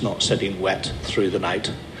day and is not sitting wet through the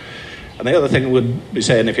night. And the other thing would be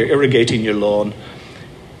saying, if you're irrigating your lawn,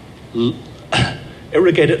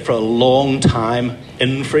 irrigate it for a long time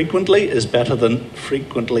infrequently is better than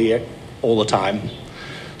frequently all the time.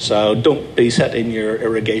 So don't be setting your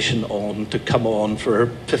irrigation on to come on for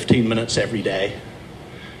 15 minutes every day.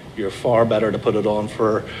 You're far better to put it on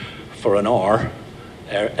for an hour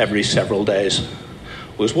every several days.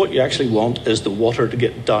 Because what you actually want is the water to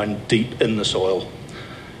get down deep in the soil.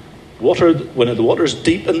 When the water's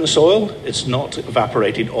deep in the soil, it's not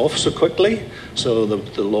evaporating off so quickly, so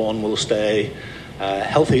the lawn will stay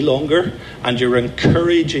healthy longer, and you're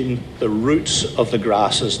encouraging the roots of the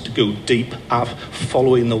grasses to go deep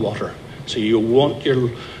following the water. So you want your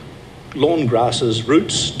lawn grasses'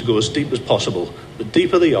 roots to go as deep as possible. The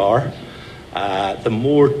deeper they are, the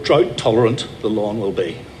more drought tolerant the lawn will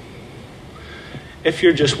be. If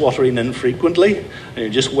you're just watering infrequently and you're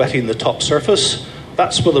just wetting the top surface,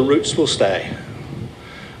 that's where the roots will stay.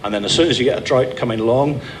 And then as soon as you get a drought coming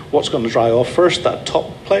along, what's going to dry off first? That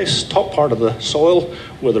top part of the soil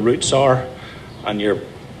where the roots are, and your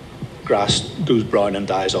grass goes brown and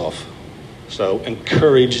dies off. So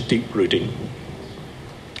encourage deep rooting.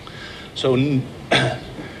 So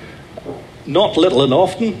not little and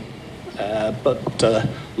often, but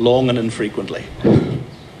long and infrequently.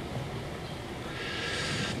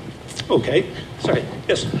 Okay, sorry,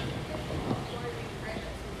 yes?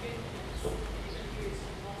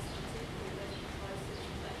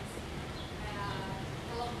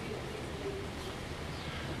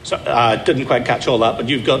 So, I didn't quite catch all that, but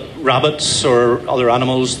you've got rabbits or other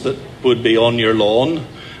animals that would be on your lawn,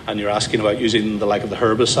 and you're asking about using the like of the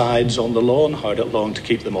herbicides on the lawn, how long to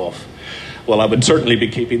keep them off. Well, I would certainly be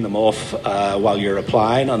keeping them off while you're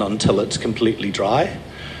applying and until it's completely dry.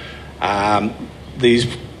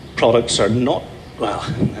 These products are not, well,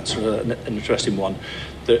 that's sort of an interesting one.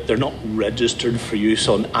 They're not registered for use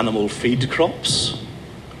on animal feed crops.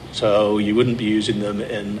 So you wouldn't be using them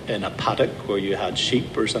in a paddock where you had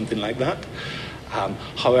sheep or something like that.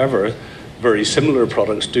 However, very similar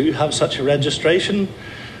products do have such a registration,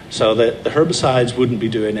 so that the herbicides wouldn't be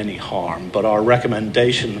doing any harm. But our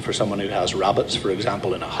recommendation for someone who has rabbits, for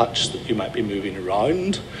example, in a hutch that you might be moving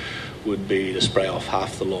around, would be to spray off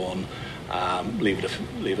half the lawn, leave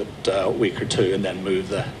it a week or two, and then move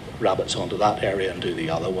the rabbits onto that area and do the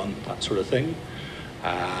other one, that sort of thing.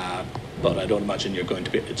 But I don't imagine you're going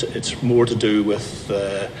to be, it's more to do with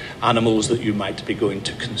animals that you might be going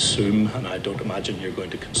to consume, and I don't imagine you're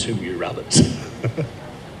going to consume your rabbits.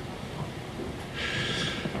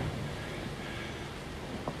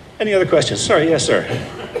 Any other questions? Sorry, yes, sir.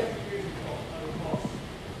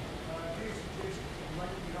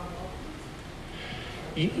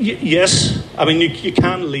 Yes, I mean you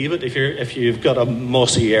can leave it if you've got a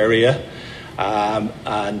mossy area,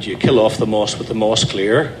 and you kill off the moss with the moss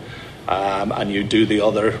clear, and you do the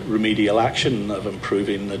other remedial action of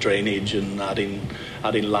improving the drainage and adding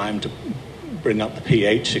lime to bring up the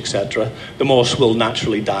pH, etc. The moss will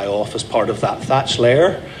naturally die off as part of that thatch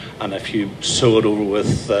layer, and if you sow it over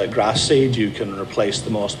with grass seed, you can replace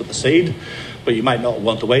the moss with the seed. But you might not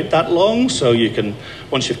want to wait that long, so you can,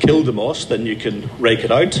 once you've killed the moss, then you can rake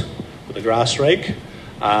it out with a grass rake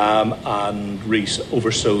and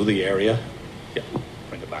oversow the area. Yeah,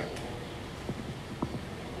 bring it back.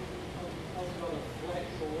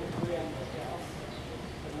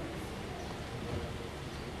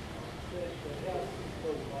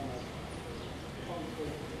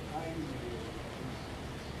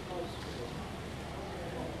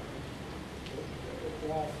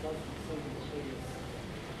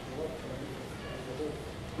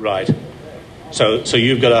 Right. So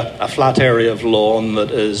you've got a flat area of lawn that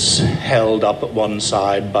is held up at one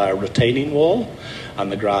side by a retaining wall,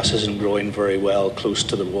 and the grass isn't growing very well close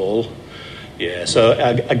to the wall. Yeah, so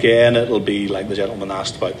again, it'll be like the gentleman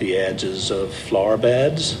asked about the edges of flower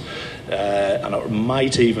beds, and it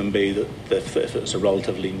might even be that if it's a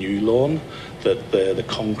relatively new lawn, that the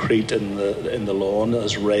concrete in the lawn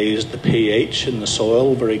has raised the pH in the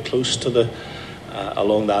soil very close to the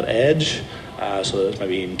along that edge. So that it's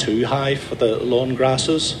maybe even too high for the lawn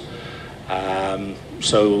grasses.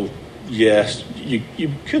 So yes,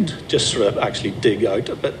 you could just sort of actually dig out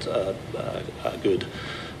a bit, a good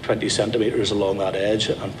 20 centimetres along that edge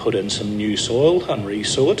and put in some new soil and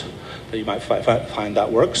re-sow it. You might find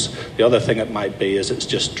that works. The other thing it might be is it's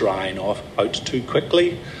just drying out too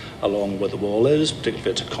quickly along where the wall is, particularly if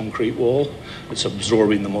it's a concrete wall. It's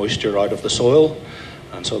absorbing the moisture out of the soil,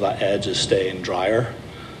 and so that edge is staying drier.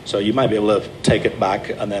 So you might be able to take it back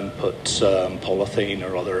and then put polythene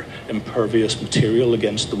or other impervious material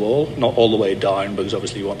against the wall, not all the way down because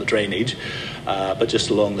obviously you want the drainage, but just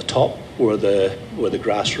along the top where the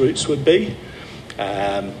grass roots would be,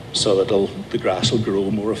 so that the grass will grow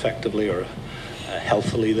more effectively or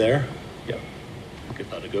healthily there. Yeah, give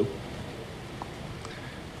that a go.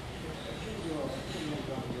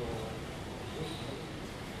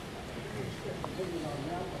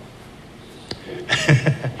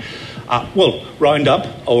 Well,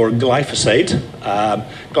 Roundup or glyphosate.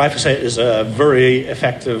 Glyphosate is a very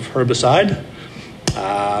effective herbicide.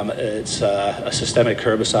 It's a systemic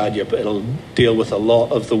herbicide. It'll deal with a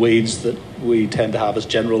lot of the weeds that we tend to have as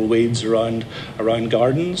general weeds around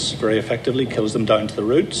gardens very effectively, kills them down to the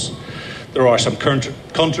roots. There are some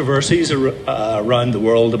controversies around the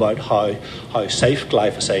world about how safe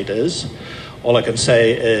glyphosate is. All I can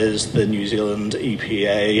say is the New Zealand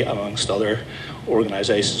EPA, amongst other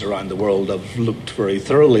organisations around the world, have looked very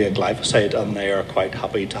thoroughly at glyphosate, and they are quite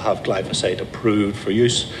happy to have glyphosate approved for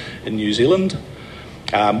use in New Zealand.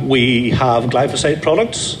 We have glyphosate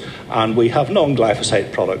products and we have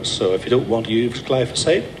non-glyphosate products. So if you don't want to use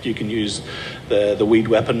glyphosate, you can use the Weed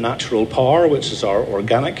Weapon Natural Power, which is our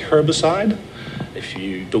organic herbicide. If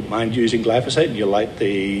you don't mind using glyphosate and you like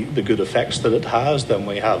the good effects that it has, then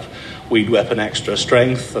we have Weed Weapon Extra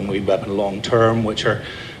Strength and Weed Weapon Long Term, which are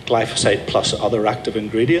glyphosate plus other active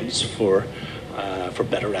ingredients for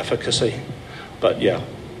better efficacy. But yeah,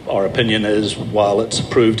 our opinion is while it's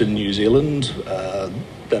approved in New Zealand,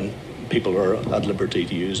 then people are at liberty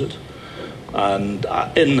to use it. And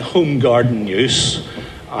in home garden use,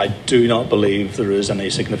 I do not believe there is any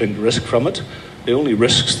significant risk from it. The only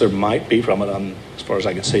risks there might be from it, and as far as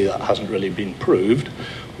I can see that hasn't really been proved,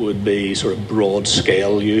 would be sort of broad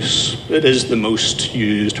scale use. It is the most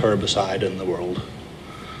used herbicide in the world.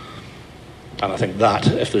 And I think that,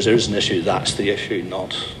 if there is an issue, that's the issue,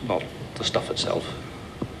 not the stuff itself.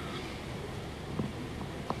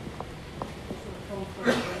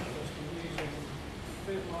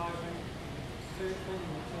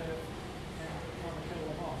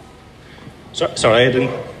 Sorry, I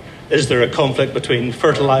didn't. Is there a conflict between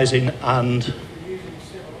fertilising and?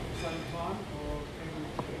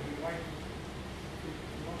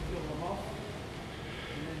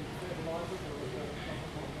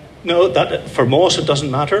 No, that for moss it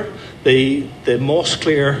doesn't matter. The moss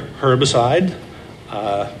clear herbicide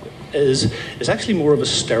is actually more of a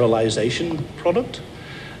sterilisation product.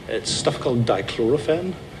 It's stuff called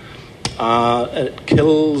dichlorofen. It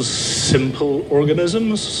kills simple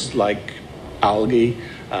organisms like algae,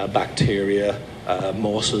 bacteria,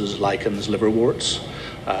 mosses, lichens, liverworts,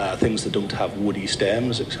 things that don't have woody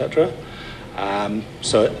stems, etc.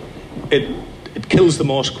 So it kills the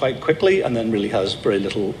moss quite quickly and then really has very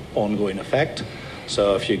little ongoing effect.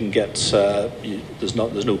 So if you can get, there's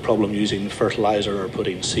no problem using fertilizer or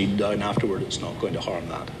putting seed down afterward. It's not going to harm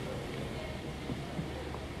that.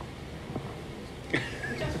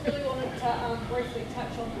 Just really wanted to briefly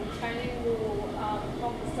touch on the retaining wall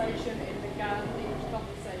conversation and the garden edge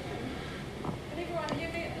conversation. Can everyone hear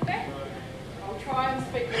me at the back? I'll try and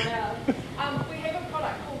speak loud. We have a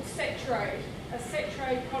product called Saturate. A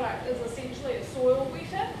Saturate product is essentially a soil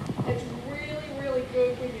wetter. It's really, really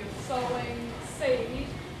good when you're sowing seed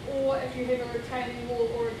or if you have a retaining wall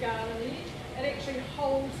or a garden edge. It actually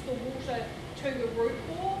holds the water to the root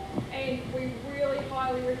ball, and we really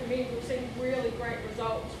highly recommend. We've seen really great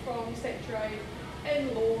results from Saturate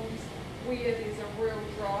in lawns where there's a real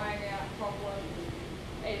drying out problem.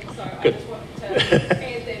 And so good. I just wanted to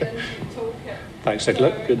add that into the toolkit. Thanks,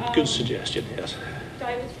 Nicola. Good suggestion, yes.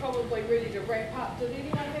 David's probably ready to wrap up. Did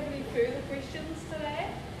anyone have any further questions to that?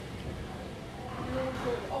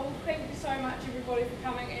 Oh, Well, thank you so much, everybody, for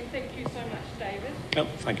coming, and thank you so much, David. Yep,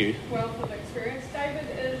 thank you. Wealth of experience. David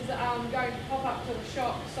is going to pop up to the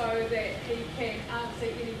shop so that he can answer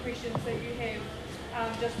any questions that you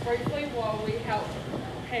have just briefly while we help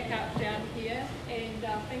pack up down here. And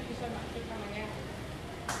thank you so much for coming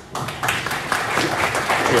out.